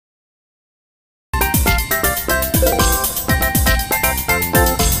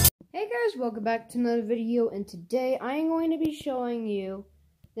guys, welcome back to another video, and today I am going to be showing you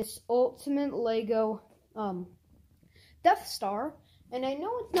this ultimate Lego Death Star. And I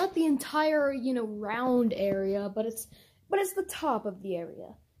know it's not the entire, round area, but it's the top of the area.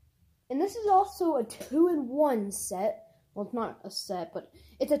 And this is also a 2-in-1 set. Well, it's not a set, but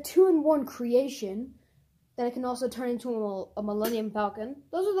it's a 2-in-1 creation that I can also turn into a Millennium Falcon.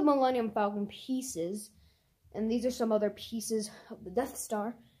 Those are the Millennium Falcon pieces, and these are some other pieces of the Death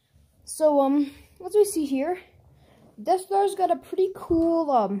Star. So, as we see here, Death Star's got a pretty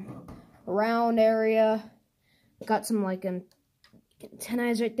cool, round area. Got some, antennae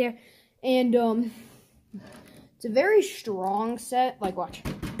right there. And, it's a very strong set. Like, watch.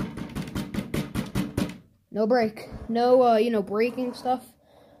 No break. No, breaking stuff.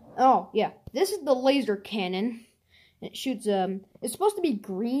 Oh, yeah. This is the laser cannon. It shoots, it's supposed to be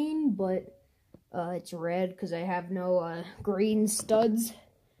green, but, it's red because I have no, green stud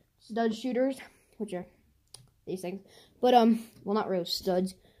shooters, which are these things, but well, not real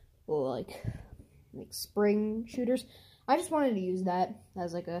studs, well, like spring shooters. I just wanted to use that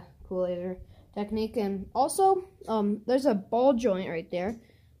as like a cool laser technique. And also there's a ball joint right there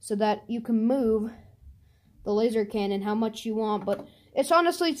so that you can move the laser cannon how much you want, but it's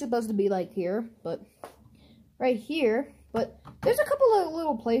honestly supposed to be like here, but right here. But there's a couple of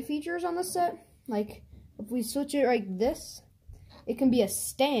little play features on this set. Like if we switch it like this, it can be a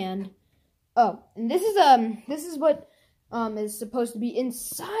stand. Oh, and this is what is supposed to be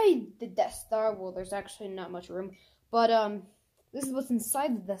inside the Death Star. Well, there's actually not much room, but this is what's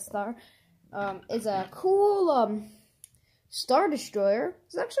inside the Death Star. Is a cool Star Destroyer.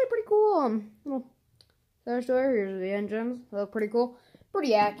 It's actually pretty cool little Star Destroyer. Here's the engines. They look pretty cool,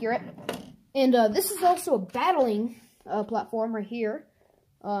 pretty accurate. And this is also a battling platform right here.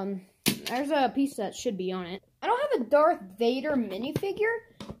 There's a piece that should be on it. I don't have a Darth Vader minifigure,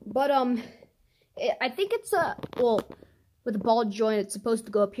 but I think it's well, with the ball joint, it's supposed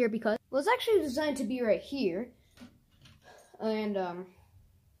to go up here because, well, it's actually designed to be right here. And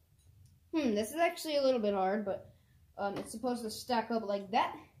this is actually a little bit hard, but it's supposed to stack up like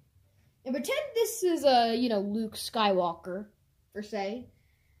that. And pretend this is Luke Skywalker per se.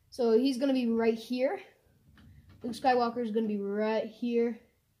 So he's gonna be right here. Luke Skywalker is gonna be right here.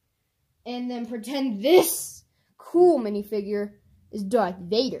 And then pretend this cool minifigure is Darth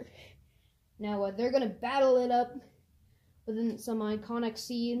Vader. Now they're gonna battle it up within some iconic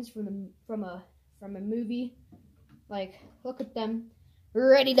scenes from a movie. Like, look at them,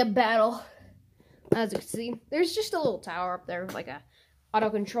 ready to battle. As you can see, there's just a little tower up there, like a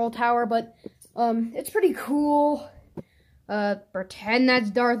auto control tower, but it's pretty cool. Pretend that's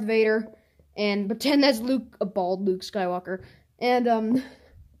Darth Vader, and pretend that's a bald Luke Skywalker, and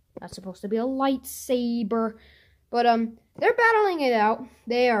that's supposed to be a lightsaber. But they're battling it out.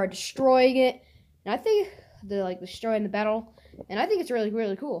 They are destroying it. And I think they're destroying the battle. And I think it's really,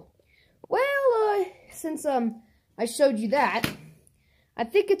 really cool. Well, since I showed you that, I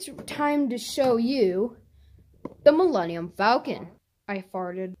think it's time to show you the Millennium Falcon. I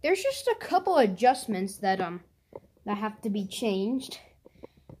farted. There's just a couple adjustments that have to be changed.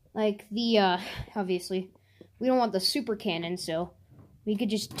 Like the obviously we don't want the super cannon, so we could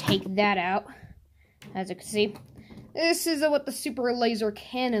just take that out. As you can see, this is what the super laser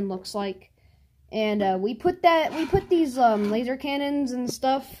cannon looks like. And we put these laser cannons and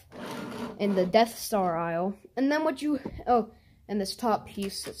stuff in the Death Star aisle. And then and this top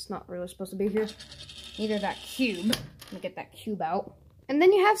piece, it's not really supposed to be here. Neither that cube. Let me get that cube out. And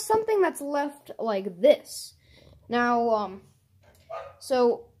then you have something that's left like this. Now,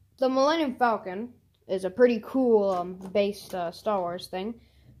 so the Millennium Falcon is a pretty cool based Star Wars thing.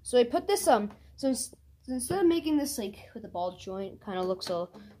 So I put this so instead of making this with a ball joint, kind of looks a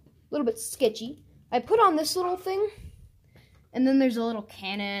little bit sketchy, I put on this little thing, and then there's a little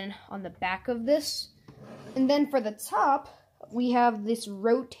cannon on the back of this, and then for the top we have this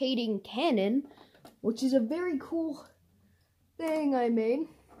rotating cannon, which is a very cool thing I made.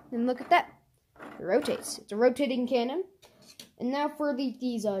 And look at that, it rotates. It's a rotating cannon. And now for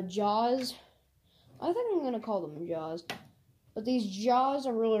these jaws. I think I'm going to call them jaws. But these jaws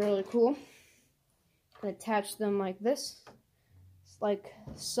are really, really cool. I attach them like this. It's like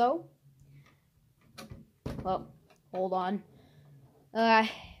so. Well, hold on.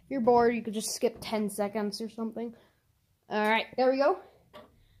 If you're bored, you could just skip 10 seconds or something. Alright, there we go.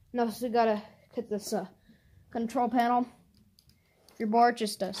 Now, so we gotta hit this control panel. If you're bored,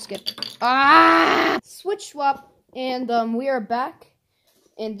 just skip. Switch swap. And we are back.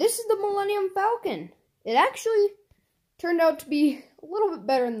 And this is the Millennium Falcon. It actually turned out to be a little bit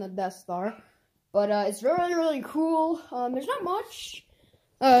better than the Death Star. But it's really, really cool. There's not much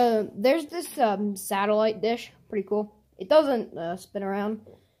There's this satellite dish, pretty cool. It doesn't spin around.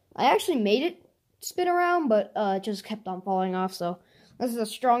 I actually made it spin around, but it just kept on falling off. So this is a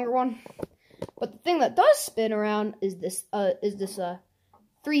stronger one. But the thing that does spin around is this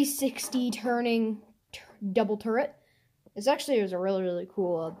 360 turning double turret. It was a really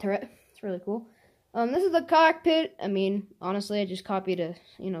cool turret. It's really cool. This is the cockpit. I mean, honestly, I just copied a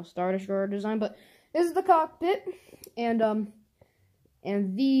Star Destroyer design, but this is the cockpit, and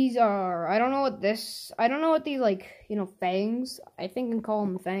these are I don't know what these fangs. I think you can call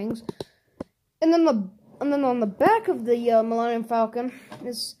them fangs. And then on the back of the Millennium Falcon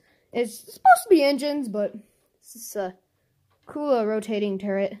is supposed to be engines, but it's this cool rotating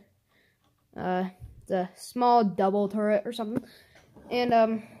turret. It's a small double turret or something.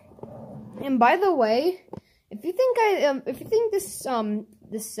 And by the way, if you think this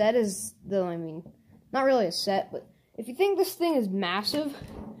set is not really a set, but if you think this thing is massive,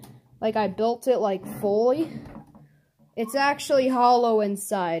 like I built it like fully, it's actually hollow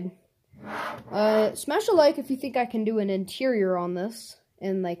inside. Smash a like if you think I can do an interior on this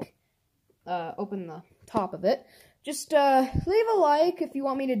and open the top of it. Just leave a like if you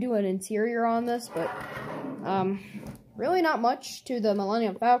want me to do an interior on this, but really not much to the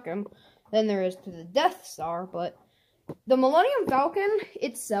Millennium Falcon than there is to the Death Star. But the Millennium Falcon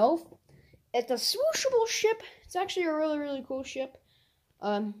itself, it's a swooshable ship. It's actually a really cool ship.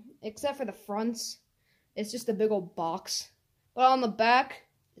 Except for the fronts, it's just a big old box. But on the back,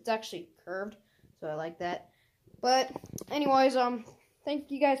 it's actually curved, so I like that. But anyways, thank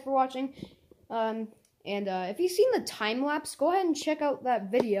you guys for watching. And if you've seen the time lapse, go ahead and check out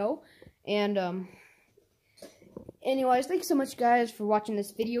that video. And anyways, thanks so much, guys, for watching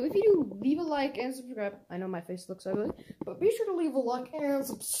this video. If you do, leave a like and subscribe. I know my face looks ugly, but be sure to leave a like and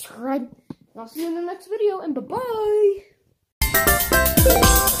subscribe. And I'll see you in the next video, and bye-bye!